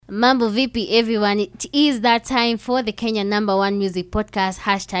Mambo vipi everyone, it is that time for the Kenya #1 music podcast,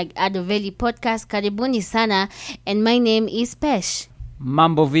 #Adoveli podcast. Karibuni sana, and my name is Pesh.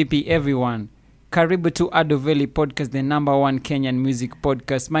 Mambo vipi everyone, karibu to Adoveli podcast, the #1 Kenyan music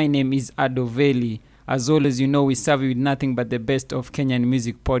podcast. My name is Adoveli. As always, you know we serve you with nothing but the best of Kenyan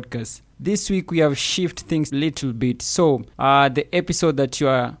music podcasts. This week we have shifted things a little bit. So the episode that you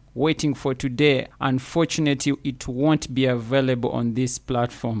are waiting for today, unfortunately it won't be available on this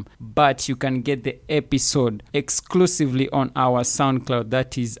platform, but you can get the episode exclusively on our SoundCloud,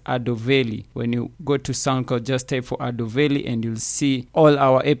 that is Adoveli. When you go to SoundCloud, just type for Adoveli and you'll see all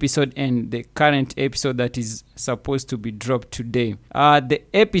our episode and the current episode that is supposed to be dropped today. The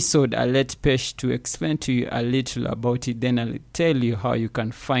episode, I'll let Pesh to explain to you a little about it, then I'll tell you how you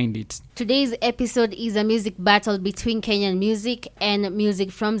can find it. Today's episode is a music battle between Kenyan music and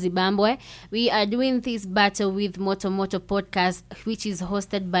music from Zimbabwe. We are doing this battle with Moto Podcast, which is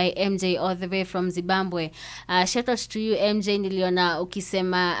hosted by MJ all the way from Zimbabwe. Shout out to you, MJ. Niliona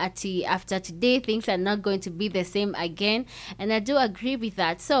ukisema ati after today things are not going to be the same again, and I do agree with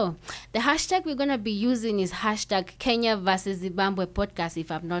that. So the hashtag we're going to be using is #Kenya versus Zimbabwe podcast, if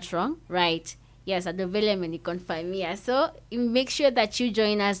I'm not wrong, right? Yes, Adoveli many confirm me. So make sure that you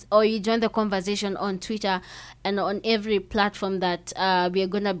join us, or you join the conversation on Twitter and on every platform that we are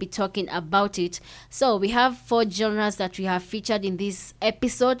going to be talking about it. So we have 4 genres that we have featured in this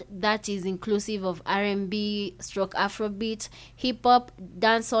episode, that is inclusive of R&B, Afrobeat, hip-hop,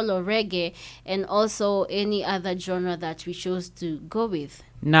 dancehall or reggae, and also any other genre that we chose to go with.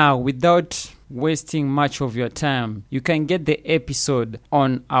 Now, without wasting much of your time, you can get the episode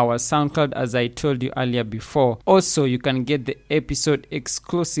on our SoundCloud, as I told you earlier before. Also, you can get the episode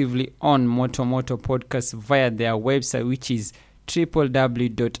exclusively on Moto Podcast via their website, which is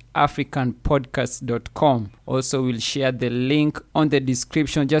www.africanpodcast.com. Also, we'll share the link on the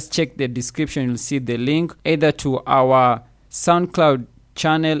description. Just check the description, you'll see the link either to our SoundCloud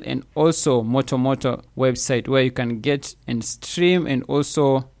channel and also Moto website, where you can get and stream and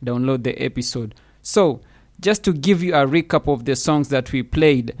also download the episode. So just to give you a recap of the songs that we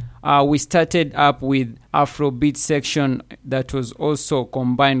played, we started up with Afrobeat section that was also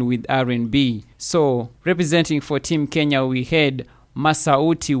combined with R&B. So representing for Team Kenya, we had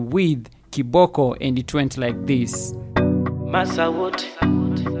Masauti with Kiboko, and it went like this. Masauti,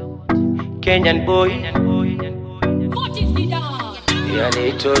 Kenyan boy,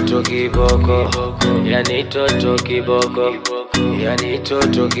 yani toto kiboko, yani toto kiboko, yani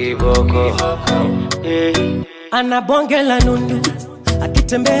toto kiboko. Hey. Anabonge la nundu,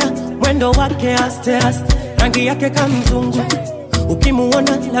 akitembea mwendo wake aste aste, rangi yake kamzungu,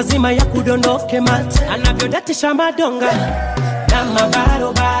 ukimuona lazima ya kudondoke mate, anavyodatisha madonga na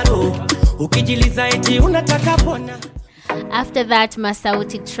mabaro, ukijiliza eti unataka pona. After that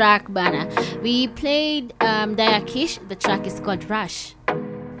Masauti track bana, we played Dayakish. The track is called Rush.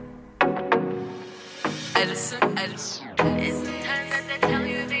 Edison. It's sometimes that they tell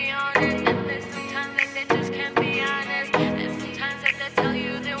you the honest, and there's sometimes that they just can't be honest. There's sometimes that they tell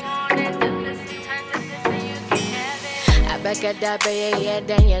you they want it, and there's sometimes that they say you can have it. I back at that, but yeah,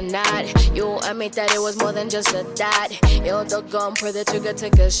 then you're not. You admit that it was more than just a dot. Yo, the gun, pull the trigger,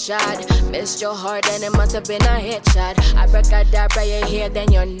 take a shot. Missed your heart and it must have been a headshot. I back at that, but yeah,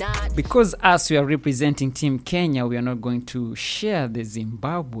 then you're not. Because as we are representing Team Kenya, we are not going to share the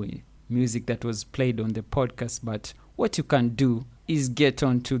Zimbabwe music that was played on the podcast, but what you can do is get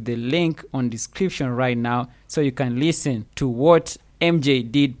onto the link on description right now, so you can listen to what MJ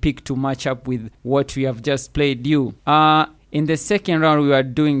did pick to match up with what we have just played you. In the second round, we are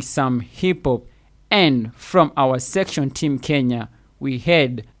doing some hip-hop, and from our section Team Kenya, we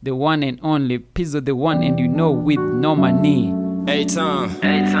had the one and only Pizzo, the one and you know, with No Money. A-Time.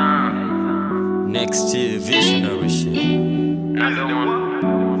 Next year, visionary shit.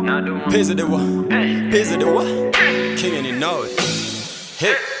 Pizzo the one. King and you know it.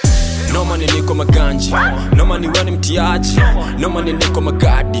 Hey. No money niko maganji, no money wani mtiaji, no money niko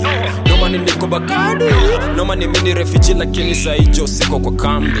magadi, no money niko bakadi, no money mini refugee lakini saijo siko kwa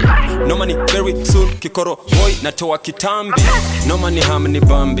kambi, no money very soon kikoro boy natoa kitambi, no money hamni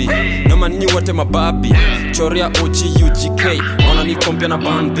bambi, no money nyi wote mababi, choria OG UGK, ona ni kompia na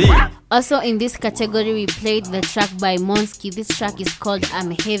bambi. Also in this category we played the track by Monski. This track is called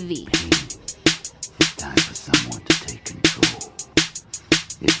I'm Heavy. It's time for someone to take control.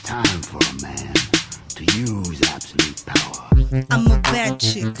 It's time for a man to use absolute power. I'm a bad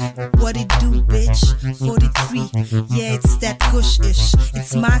chick. What it do, bitch? 43. Yeah, it's that gush-ish.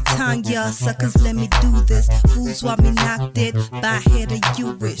 It's my time, y'all suckers. Let me do this. Fools want me knocked dead by head of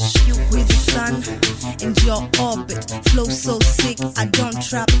you wish. You with the sun in your orbit. Flow so sick, I don't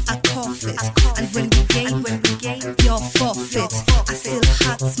trap, I cough it. And when we game, you're forfeit. I still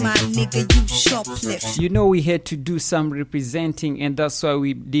hot, my nigga, you shoplift. You know, we had to do some representing, and that's why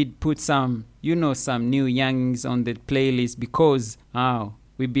we did put some, some new youngings on the playlist, because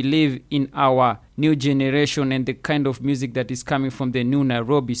we believe in our new generation and the kind of music that is coming from the new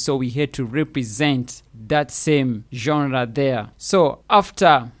Nairobi. So we had to represent that same genre there. So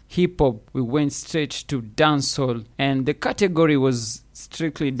after hip-hop, we went straight to dancehall, and the category was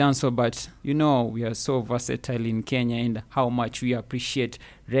strictly dancehall, but we are so versatile in Kenya and how much we appreciate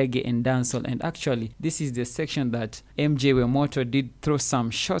reggae and dancehall. And actually, this is the section that MJ Wemoto did throw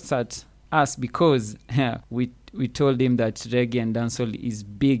some shots at us, because we told him that reggae and dancehall is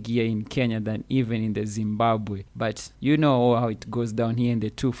big here in Kenya than even in the Zimbabwe. But you know how it goes down here in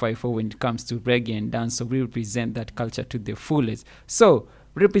the 254 when it comes to reggae and dancehall. We represent that culture to the fullest. So,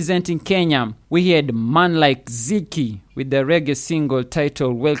 representing Kenya, we had Man Like Ziki with the reggae single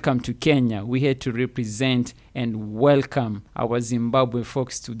titled Welcome to Kenya. We had to represent and welcome our Zimbabwe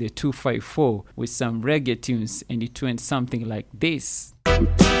folks to the 254 with some reggae tunes, and it went something like this.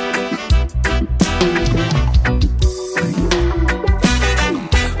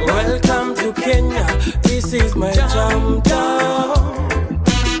 Welcome to Kenya, this is my jam town.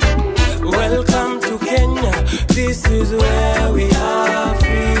 Welcome to Kenya, this is where we are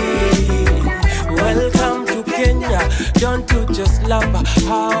free. Welcome to Kenya, don't you just love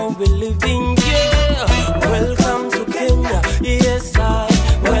how we living here. Welcome to Kenya, yes I.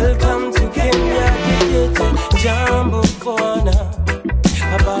 Welcome to Kenya, jambo fona,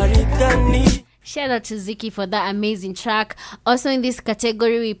 habari gani. Shout out to Ziki for that amazing track. Also in this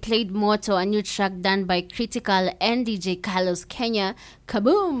category, we played Moto, a new track done by Critical and DJ Carlos Kenya.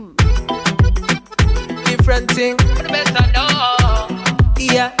 Kaboom! Different thing, better know.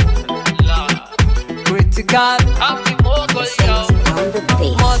 Yeah. Critical.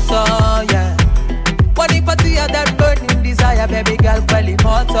 Moto, yeah. What if I see that burning desire, baby girl, belly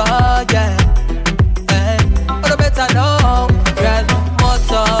moto, yeah. What better know, girl,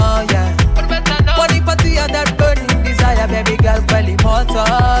 moto, yeah. What if I see that burning desire, baby girl, belly moto,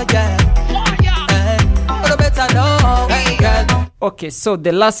 yeah. What better know, girl. Okay, so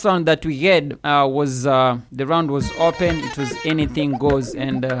the last round that we had was the round was open. It was anything goes,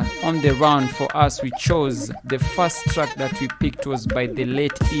 and on the round for us, we chose the first track that we picked was by the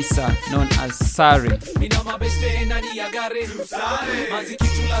late Issa, known as Sare.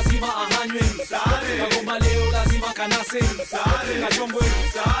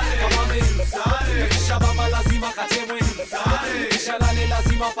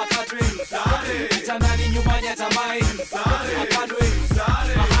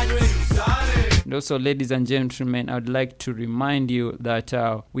 And also, ladies and gentlemen, I would like to remind you that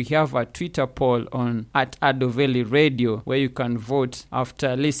we have a Twitter poll on @Adoveli Radio, where you can vote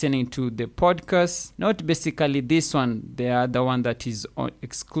after listening to the podcast. Not basically this one, the other one that is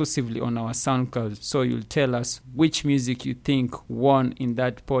exclusively on our SoundCloud. So you'll tell us which music you think won in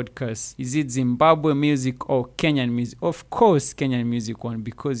that podcast. Is it Zimbabwe music or Kenyan music? Of course, Kenyan music won,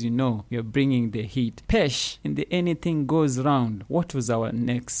 because you're bringing the heat. Pesh, in the Anything Goes Round, what was our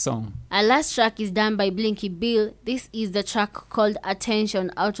next song? Our last track is done by Blinky Bill. This is the track called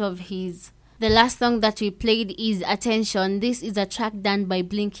Attention out of his. The last song that we played is Attention. This is a track done by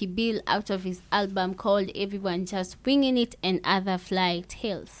Blinky Bill out of his album called Everyone Just Winging It and Other Fly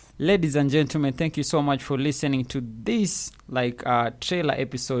Tales. Ladies and gentlemen, thank you so much for listening to this trailer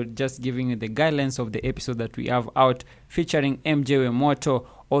episode, just giving you the guidelines of the episode that we have out featuring MJ Wemoto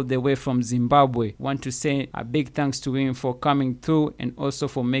all the way from Zimbabwe. Want to say a big thanks to him for coming through and also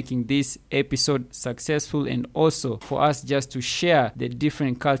for making this episode successful, and also for us just to share the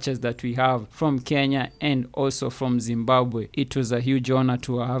different cultures that we have from Kenya and also from Zimbabwe. It was a huge honor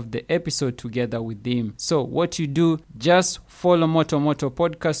to have the episode together with him. So what you do, just follow Moto Moto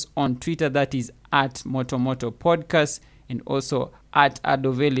Podcast on Twitter, that is @Moto Moto Podcast, and also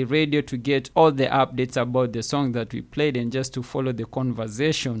 @Adoveli Radio to get all the updates about the song that we played, and just to follow the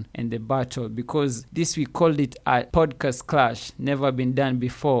conversation and the battle, because this we called it a podcast clash. Never been done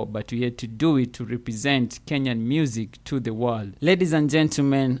before, but we had to do it to represent Kenyan music to the world. Ladies and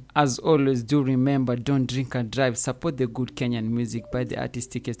gentlemen, as always, do remember, don't drink and drive. Support the good Kenyan music. Buy the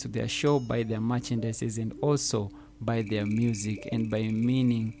artist tickets to their show, buy their merchandises, and also buy their music. And by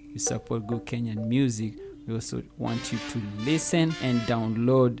meaning you support good Kenyan music, We also want you to listen and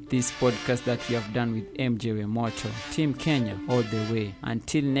download this podcast that we have done with MJ Wemoto. Team Kenya all the way.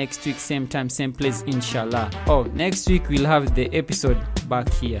 Until next week, same time, same place, inshallah. Oh, next week we'll have the episode back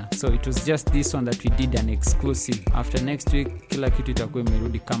here. So it was just this one that we did an exclusive. After next week, kila kitu itakuwa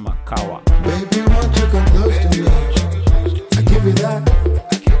imerudi kama kawa. Baby, won't you come close to me? I give you that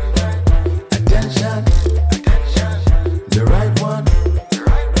attention, the right one.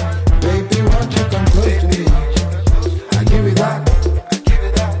 Baby, won't you come close to me? I give you that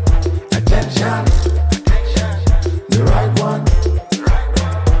attention, the right one.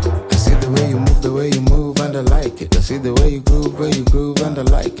 I see the way you move, and I like it. I see the way you groove, and I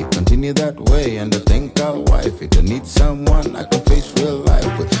like it. Continue that way, and I think I'll wife it. I need someone I can face real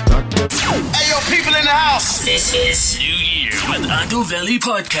life with, not just. Hey, yo, people in the house! This is New Year with Ado Valley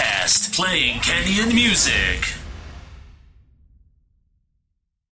Podcast, playing Kenyan music.